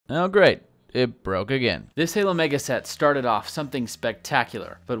Oh great, it broke again. This Halo Mega set started off something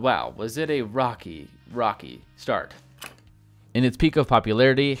spectacular, but wow, was it a rocky start. In its peak of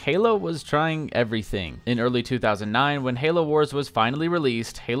popularity, Halo was trying everything. In early 2009, when Halo Wars was finally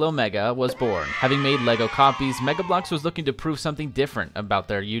released, Halo Mega was born. Having made LEGO copies, Mega Bloks was looking to prove something different about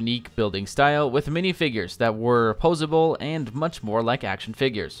their unique building style with minifigures that were posable and much more like action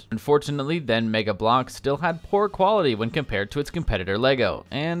figures. Unfortunately, then Mega Bloks still had poor quality when compared to its competitor LEGO,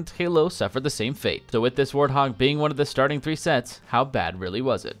 and Halo suffered the same fate. So with this Warthog being one of the starting 3 sets, how bad really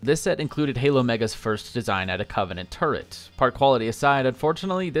was it? This set included Halo Mega's first design at a Covenant turret. Part quality aside,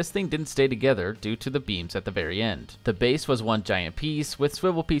 unfortunately, this thing didn't stay together due to the beams at the very end. The base was one giant piece with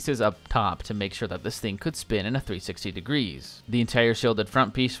swivel pieces up top to make sure that this thing could spin in a 360 degrees. The entire shielded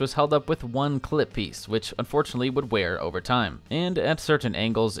front piece was held up with one clip piece, which unfortunately would wear over time, and at certain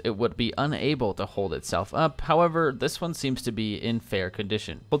angles it would be unable to hold itself up. However, this one seems to be in fair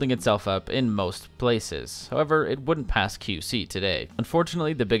condition, holding itself up in most places. However, it wouldn't pass QC today.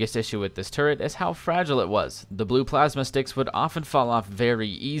 Unfortunately, the biggest issue with this turret is how fragile it was. The blue plasma sticks would often fall off very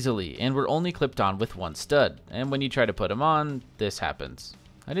easily and were only clipped on with one stud, and when you try to put them on, this happens.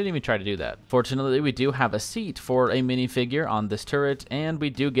 I didn't even try to do that. Fortunately, we do have a seat for a minifigure on this turret, and we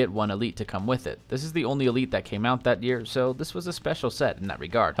do get one elite to come with it. This is the only elite that came out that year, so this was a special set in that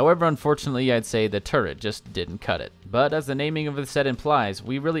regard. However, unfortunately, I'd say the turret just didn't cut it. But as the naming of the set implies,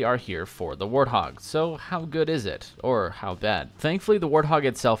 we really are here for the Warthog, so how good is it? Or how bad? Thankfully, the Warthog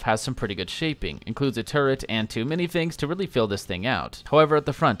itself has some pretty good shaping, includes a turret and 2 minifigs to really fill this thing out. However, at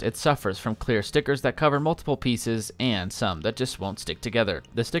the front, it suffers from clear stickers that cover multiple pieces and some that just won't stick together.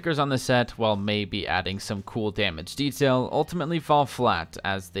 The stickers on the set, while maybe adding some cool damage detail, ultimately fall flat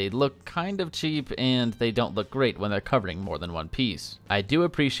as they look kind of cheap and they don't look great when they're covering more than one piece. I do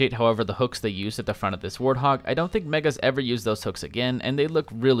appreciate, however, the hooks they used at the front of this Warthog. I don't think Mega's ever used those hooks again, and they look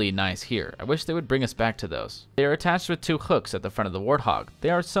really nice here. I wish they would bring us back to those. They are attached with 2 hooks at the front of the Warthog. They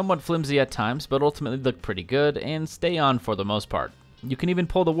are somewhat flimsy at times, but ultimately look pretty good and stay on for the most part. You can even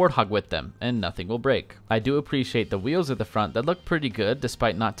pull the Warthog with them, and nothing will break. I do appreciate the wheels at the front that look pretty good,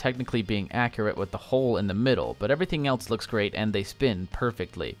 despite not technically being accurate with the hole in the middle, but everything else looks great and they spin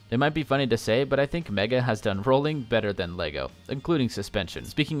perfectly. It might be funny to say, but I think Mega has done rolling better than LEGO, including suspension.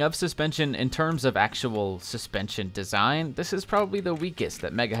 Speaking of suspension, in terms of actual suspension design, this is probably the weakest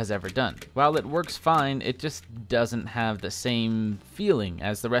that Mega has ever done. While it works fine, it just doesn't have the same feeling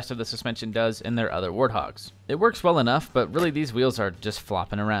as the rest of the suspension does in their other Warthogs. It works well enough, but really these wheels are just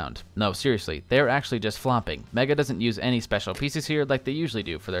flopping around. No, seriously, they're actually just flopping. Mega doesn't use any special pieces here like they usually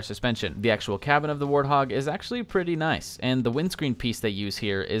do for their suspension. The actual cabin of the Warthog is actually pretty nice, and the windscreen piece they use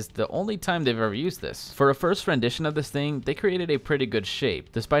here is the only time they've ever used this. For a first rendition of this thing, they created a pretty good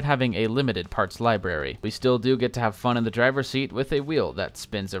shape, despite having a limited parts library. We still do get to have fun in the driver's seat with a wheel that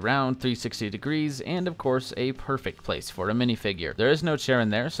spins around 360 degrees, and of course, a perfect place for a minifigure. There is no chair in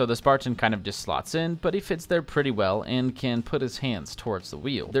there, so the Spartan kind of just slots in, but he fits there pretty well and can put his hands towards the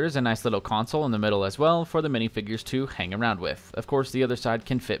wheel. There is a nice little console in the middle as well for the minifigures to hang around with. Of course, the other side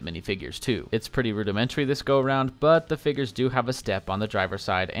can fit minifigures too. It's pretty rudimentary this go around, but the figures do have a step on the driver's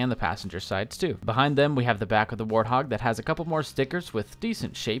side and the passenger sides too. Behind them, we have the back of the Warthog that has a couple more stickers with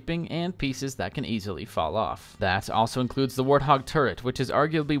decent shaping and pieces that can easily fall off. That also includes the Warthog turret, which is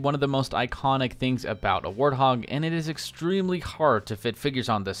arguably one of the most iconic things about a Warthog, and it is extremely hard to fit figures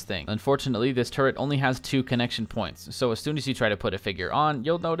on this thing. Unfortunately, this turret only has 2 connection points, so as soon as you try to put a figure on,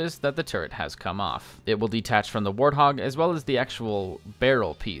 you'll notice that the turret has come off. It will detach from the Warthog, as well as the actual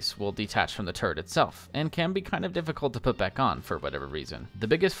barrel piece will detach from the turret itself, and can be kind of difficult to put back on for whatever reason. The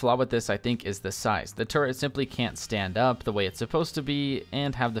biggest flaw with this, I think, is the size. The turret simply can't stand up the way it's supposed to be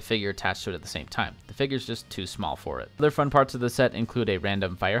and have the figure attached to it at the same time. The figure's just too small for it. Other fun parts of the set include a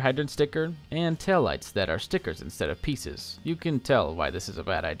random fire hydrant sticker and taillights that are stickers instead of pieces. You can tell why this is a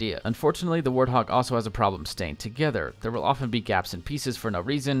bad idea. Unfortunately, the Warthog also has a problem staying together. There will often be gaps in pieces for no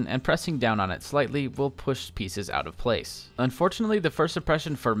reason, and pressing down on it slightly will push pieces out of place. Unfortunately, the first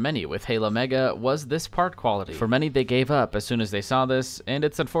impression for many with Halo Mega was this part quality. For many, they gave up as soon as they saw this, and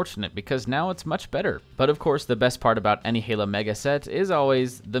it's unfortunate because now it's much better. But of course, the best part about any Halo Mega set is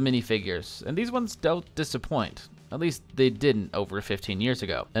always the minifigures, and these ones don't disappoint. At least they didn't over 15 years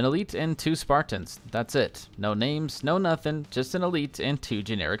ago. An elite and 2 Spartans. That's it. No names, no nothing, just an elite and 2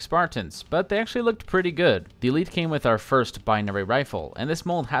 generic Spartans. But they actually looked pretty good. The elite came with our first binary rifle, and this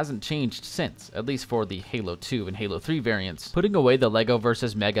mold hasn't changed since, at least for the Halo 2 and Halo 3 variants. Putting away the LEGO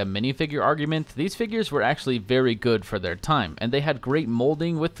versus Mega minifigure argument, these figures were actually very good for their time, and they had great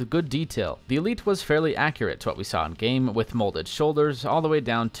molding with good detail. The elite was fairly accurate to what we saw in game, with molded shoulders all the way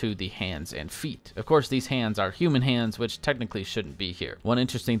down to the hands and feet. Of course, these hands are human human hands, which technically shouldn't be here. One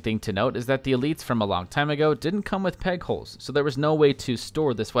interesting thing to note is that the elites from a long time ago didn't come with peg holes, so there was no way to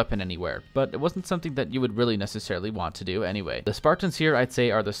store this weapon anywhere, but it wasn't something that you would really necessarily want to do anyway. The Spartans here, I'd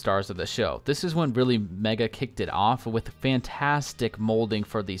say, are the stars of the show. This is when really Mega kicked it off with fantastic molding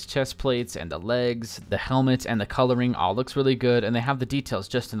for these chest plates and the legs, the helmet and the coloring all looks really good, and they have the details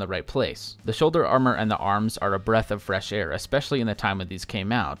just in the right place. The shoulder armor and the arms are a breath of fresh air, especially in the time when these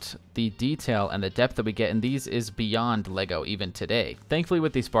came out. The detail and the depth that we get in these is beyond LEGO even today. Thankfully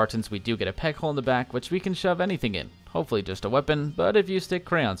with these Spartans we do get a peg hole in the back which we can shove anything in. Hopefully just a weapon, but if you stick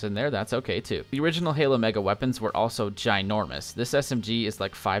crayons in there, that's okay too. The original Halo Mega weapons were also ginormous. This SMG is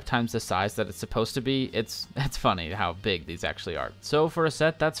like 5 times the size that it's supposed to be. It's funny how big these actually are. So for a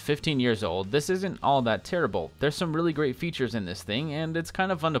set that's 15 years old, this isn't all that terrible. There's some really great features in this thing, and it's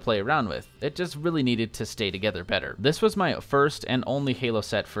kind of fun to play around with. It just really needed to stay together better. This was my first and only Halo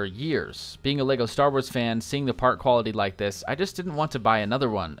set for years. Being a LEGO Star Wars fan, seeing the part quality like this, I just didn't want to buy another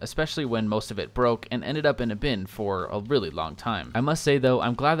one, especially when most of it broke and ended up in a bin for a really long time. I must say though,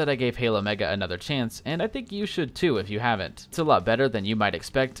 I'm glad that I gave Halo Mega another chance, and I think you should too if you haven't. It's a lot better than you might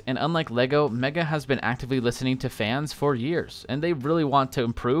expect, and unlike LEGO, Mega has been actively listening to fans for years, and they really want to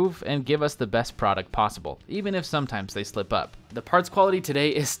improve and give us the best product possible, even if sometimes they slip up. The parts quality today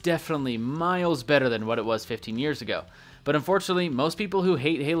is definitely miles better than what it was 15 years ago. But unfortunately, most people who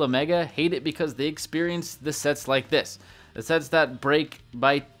hate Halo Mega hate it because they experience the sets like this. The sets that break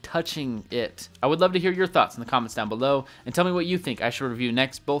by touching it. I would love to hear your thoughts in the comments down below, and tell me what you think I should review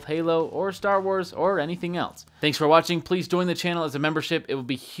next, both Halo or Star Wars or anything else. Thanks for watching. Please join the channel as a membership. It will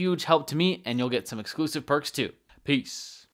be huge help to me, and you'll get some exclusive perks too. Peace.